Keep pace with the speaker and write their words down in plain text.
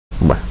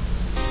Bueno,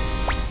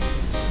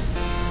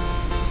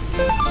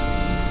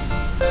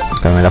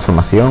 cambié la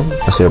formación,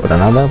 no sirve para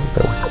nada,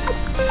 pero bueno.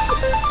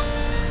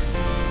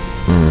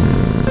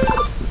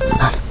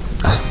 Vale,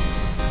 así.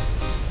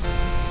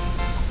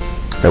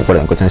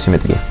 Recuerden, cuestión de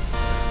simetría.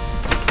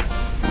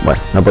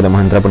 Bueno, no podemos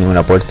entrar por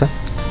ninguna puerta,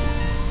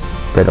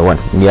 pero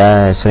bueno,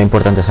 ya será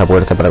importante esa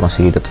puerta para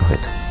conseguir otro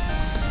objeto.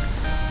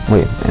 Muy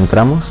bien,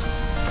 entramos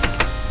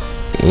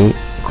y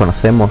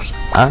conocemos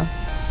a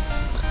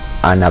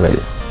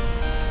Annabelle.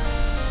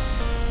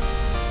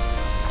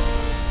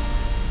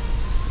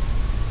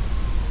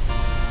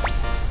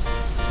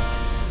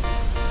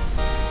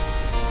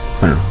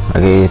 Bueno,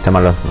 aquí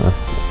estamos los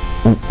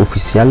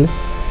oficiales.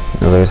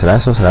 No sé qué será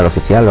eso, será el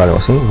oficial o algo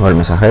así, o el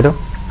mensajero.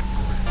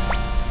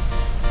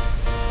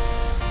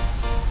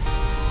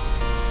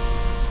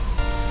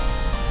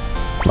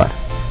 Vale.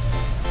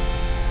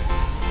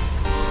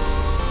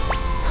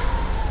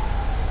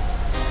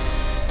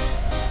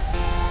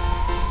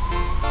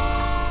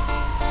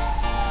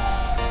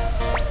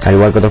 Al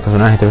igual que otros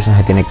personajes, este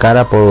personaje tiene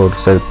cara por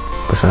ser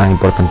personaje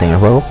importante en el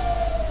juego.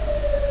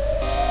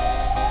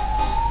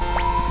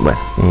 Bueno,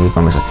 y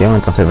conversación,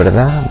 entonces,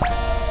 ¿verdad? Vale.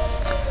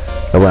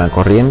 Luego en el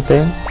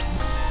corriente.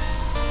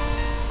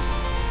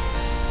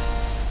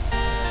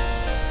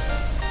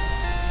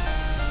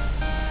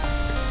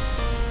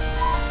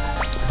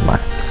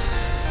 Vale.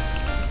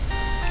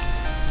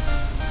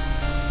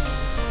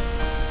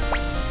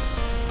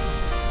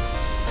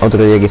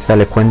 Otro día quizá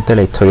les cuente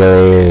la historia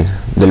de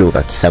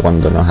Lugar, quizá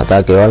cuando nos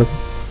ataque o algo.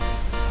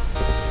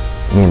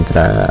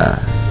 Mientras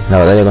la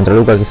batalla contra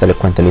Lugar, quizá les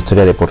cuente la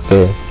historia de por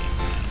qué.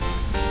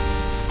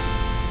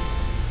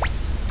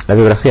 La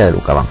biografía de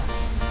Luca, vamos.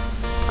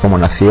 Cómo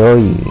nació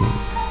y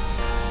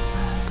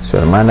su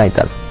hermana y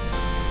tal.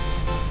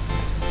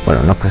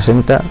 Bueno, nos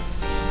presenta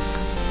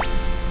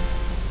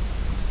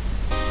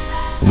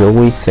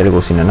Yogui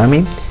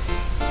Nanami.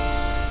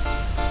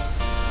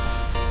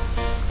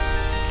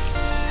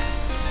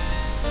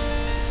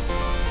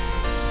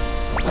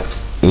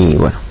 Y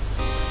bueno,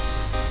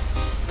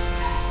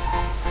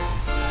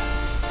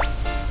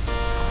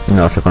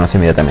 nos reconoce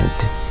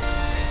inmediatamente.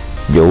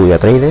 Yogui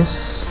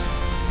Atreides.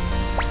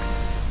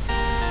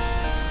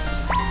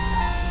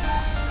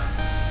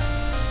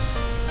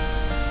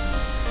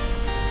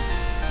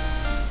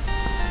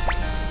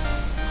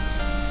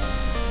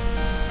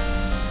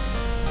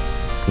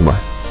 Bueno,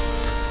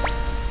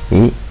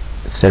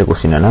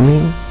 y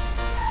Nanami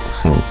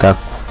Genkaku.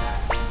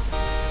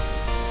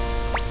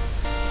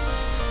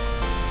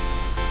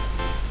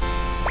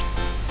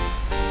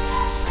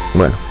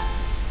 Bueno,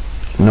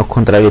 no os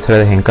contaré la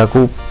historia de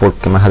Genkaku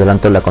porque más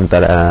adelante os la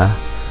contará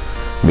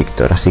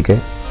Víctor, así que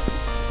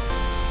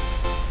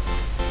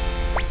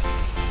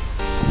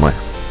bueno.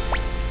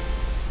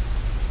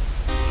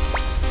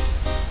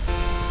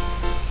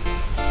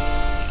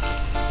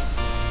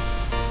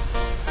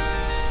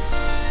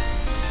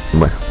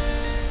 Bueno,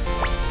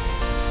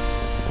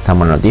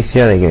 estamos en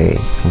noticia de que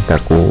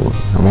Genkaku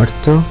ha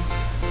muerto.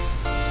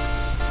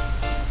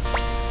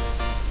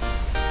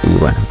 Y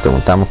bueno,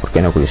 preguntamos por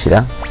qué, no,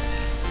 curiosidad.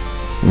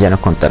 Ya nos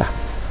contará.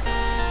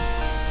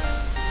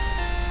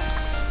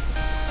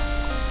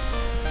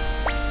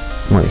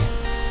 Muy bien.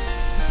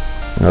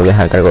 Nos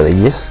deja el cargo de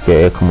Jess,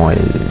 que es como el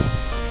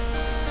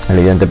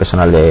ayudante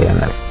personal de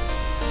Annabelle.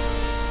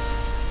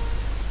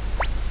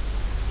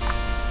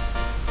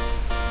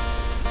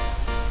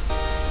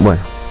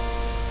 Bueno.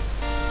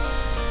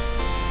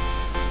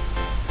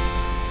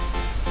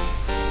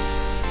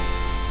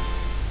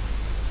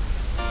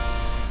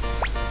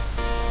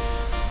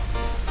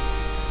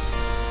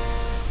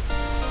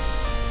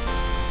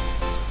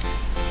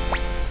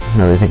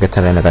 Nos dicen que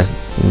estará en la casa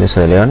de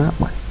eso de Leona.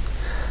 Bueno.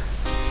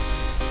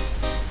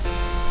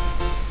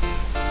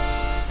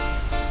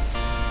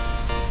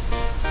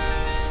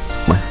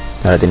 Bueno,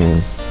 ahora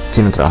tiene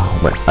un trabajo.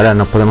 Bueno, ahora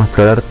nos podemos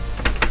explorar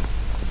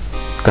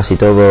casi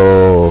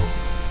todo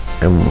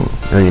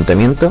el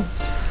ayuntamiento,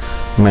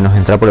 menos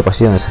entrar por el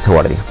pasillo donde está este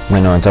guardia.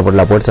 Menos entrar por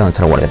la puerta donde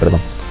está el guardia,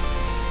 perdón.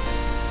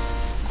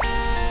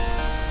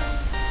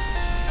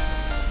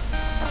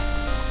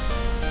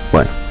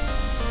 Bueno.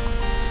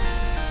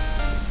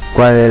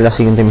 ¿Cuál es la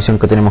siguiente misión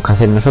que tenemos que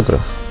hacer nosotros?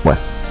 Bueno,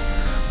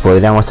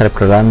 podríamos estar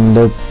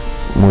explorando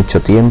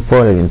mucho tiempo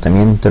el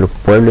ayuntamiento, los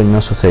pueblos y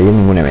no sucedió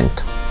ningún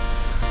evento.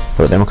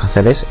 Lo que tenemos que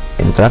hacer es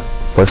entrar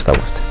por esta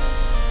puerta.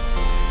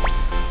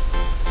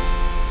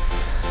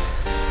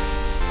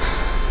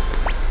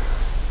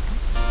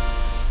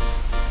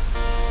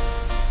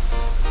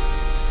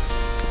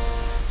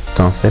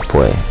 Entonces,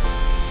 pues,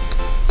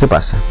 ¿qué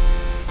pasa?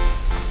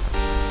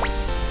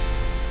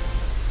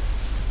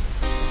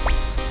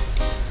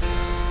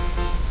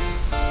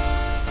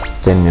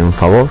 Tiene un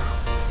favor,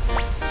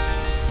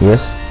 y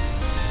es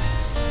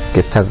que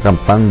está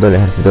acampando el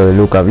ejército de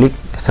Luca Blick,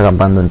 está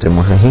acampando entre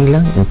Musa y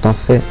Jess.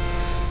 Entonces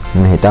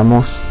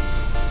necesitamos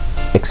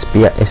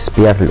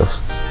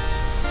espiarlos.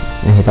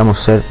 Necesitamos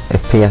ser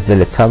espías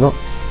del Estado,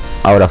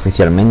 ahora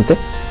oficialmente,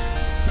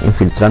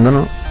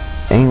 infiltrándonos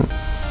en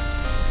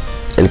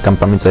el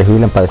campamento de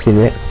Jess para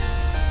decirle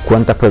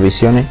cuántas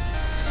provisiones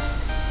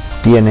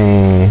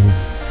tiene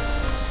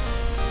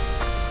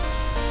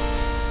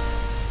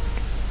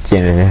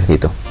el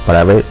ejército,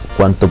 para ver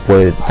cuánto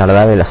puede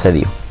tardar el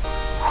asedio.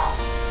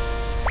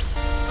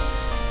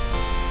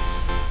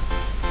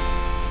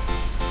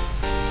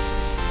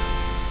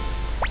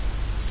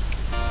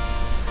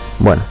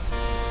 Bueno,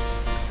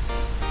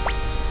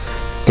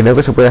 creo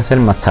que se puede hacer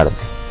más tarde,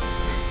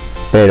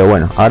 pero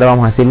bueno, ahora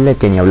vamos a decirle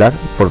que ni hablar,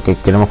 porque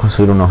queremos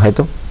conseguir un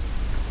objeto.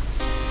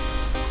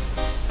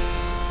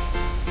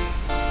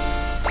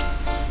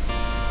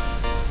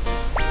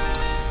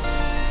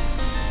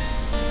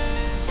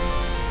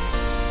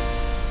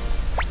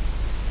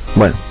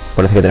 Bueno,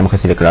 parece que tenemos que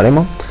decirle que lo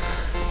haremos.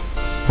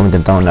 Vamos a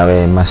intentar una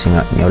vez más sin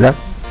ni hablar.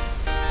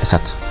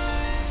 Exacto.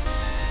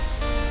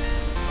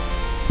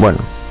 Bueno,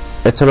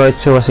 esto lo he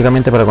hecho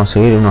básicamente para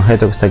conseguir un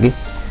objeto que está aquí,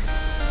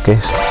 que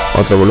es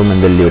otro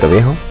volumen del libro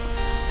viejo.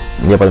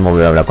 Ya podemos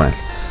volver a hablar con él.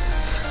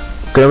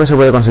 Creo que se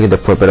puede conseguir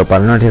después, pero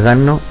para no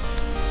arriesgarnos,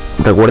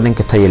 recuerden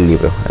que está ahí el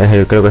libro.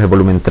 Creo que es el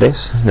volumen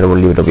 3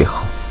 del libro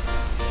viejo.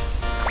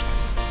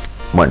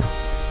 Bueno,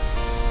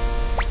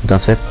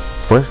 entonces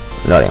pues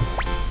lo haremos.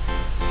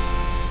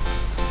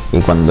 Y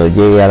cuando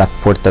llegue a las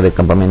puertas del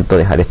campamento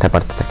dejaré esta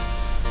parte hasta aquí.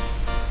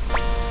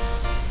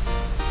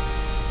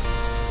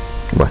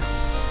 Bueno,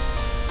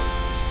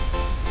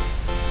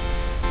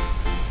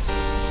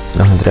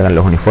 nos entregan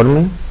los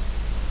uniformes.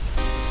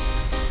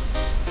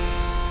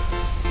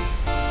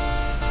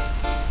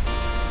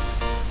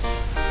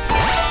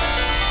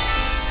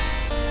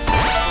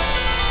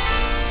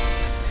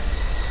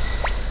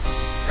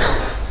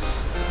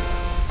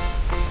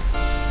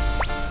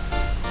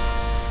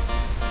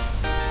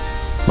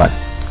 Vale.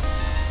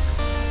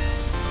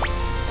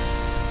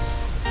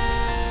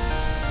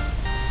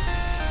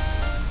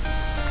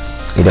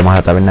 Iremos a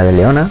la taberna de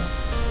Leona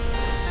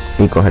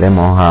y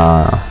cogeremos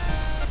a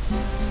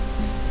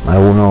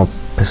algunos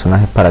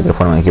personajes para que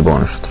formen equipo con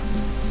nosotros.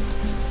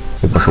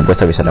 Y por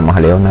supuesto avisaremos a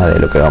Leona de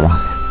lo que vamos a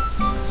hacer.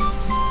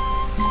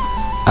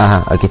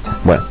 Ajá, aquí está.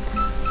 Bueno,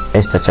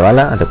 esta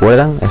chavala,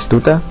 ¿recuerdan? Es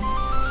Tuta.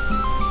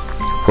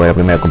 Fue la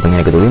primera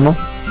compañera que tuvimos.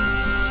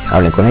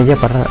 Hablen con ella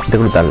para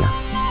reclutarla.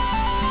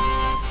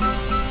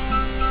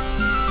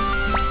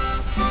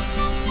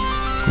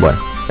 Bueno,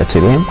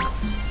 estoy bien.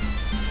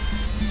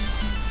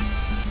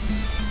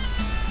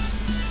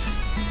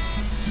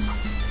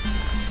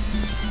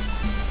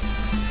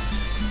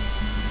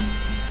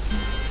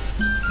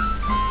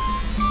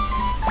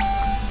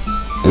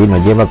 Y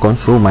nos lleva con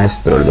su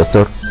maestro, el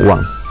doctor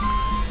Wang.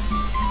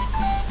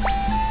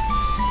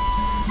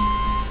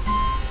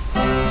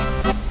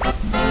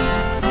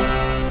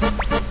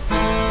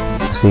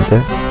 Así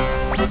que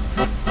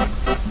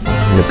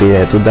le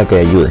pide a Tuta que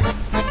ayude.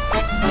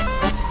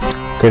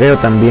 Creo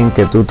también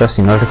que Tuta,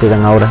 si no la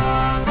reclutan ahora,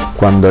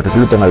 cuando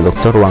recluten al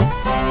doctor Wang,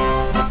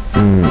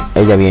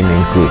 ella viene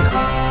incluida.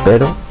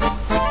 Pero,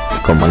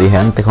 como dije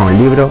antes con el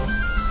libro,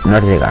 no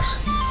arriesgarse.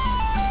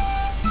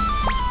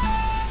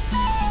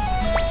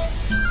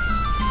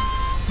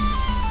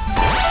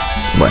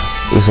 Bueno,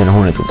 y se nos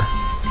une Tuta,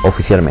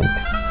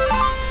 oficialmente.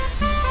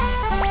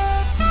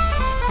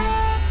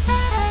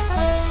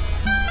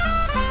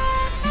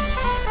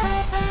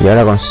 Y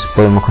ahora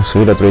podemos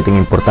conseguir otro ítem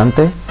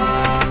importante,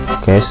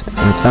 que es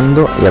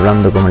entrando y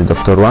hablando con el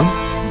doctor Wang,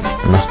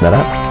 nos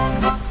dará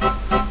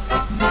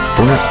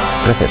una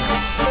receta.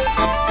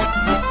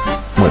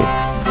 Muy bien.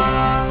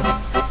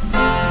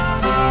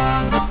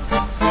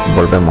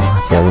 Volvemos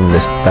hacia donde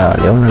está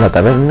León, en la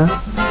taberna.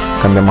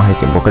 Cambiamos el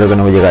equipo, creo que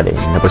no llegaré.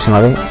 La próxima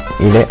vez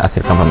iré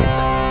hacia el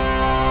campamento.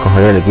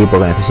 Cogeré el equipo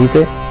que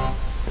necesite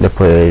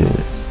después de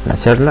la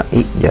charla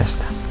y ya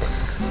está.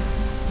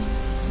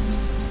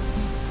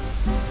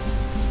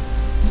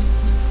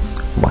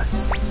 Bueno,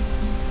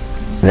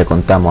 le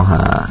contamos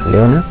a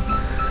Leona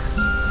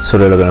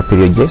sobre lo que nos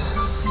pidió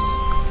Jess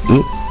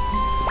y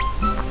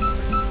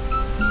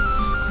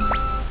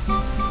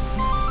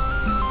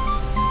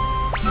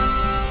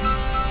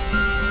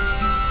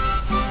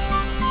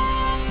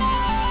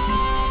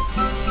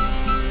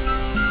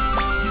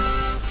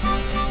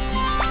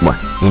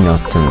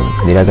nos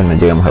dirá que nos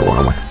lleguemos a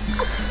alguno. Bueno,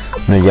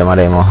 nos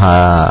llamaremos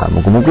a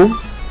Muku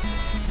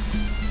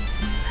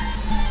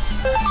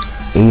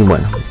y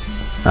bueno,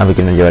 a ver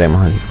qué nos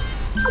llevaremos aquí.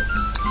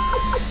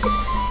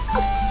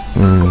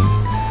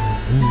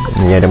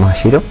 Nos llevaremos a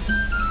Shiro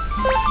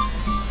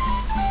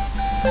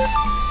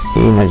y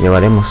nos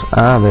llevaremos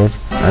a ver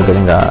al que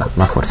tenga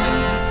más fuerza,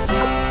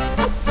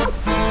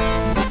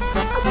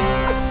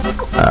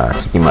 a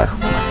Rikimaru.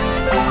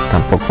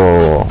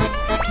 Tampoco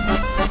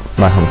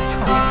baja mucho.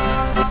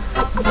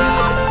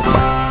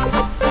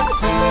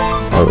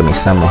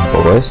 Organizamos un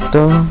poco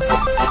esto.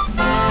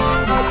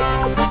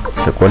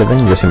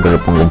 Recuerden, yo siempre lo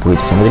pongo un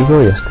poquito simétrico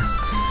y ya está.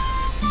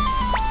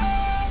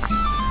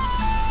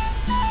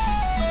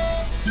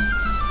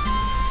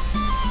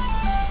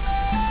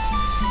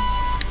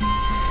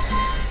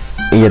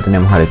 Y ya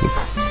tenemos al equipo.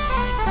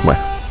 Bueno,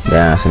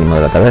 ya salimos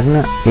de la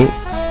taberna y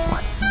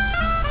bueno,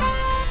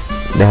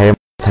 dejaremos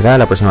hasta acá.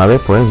 La próxima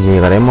vez pues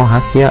llegaremos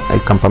hacia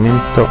el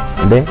campamento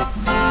de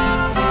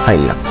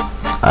Highland.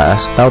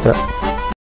 Hasta otra.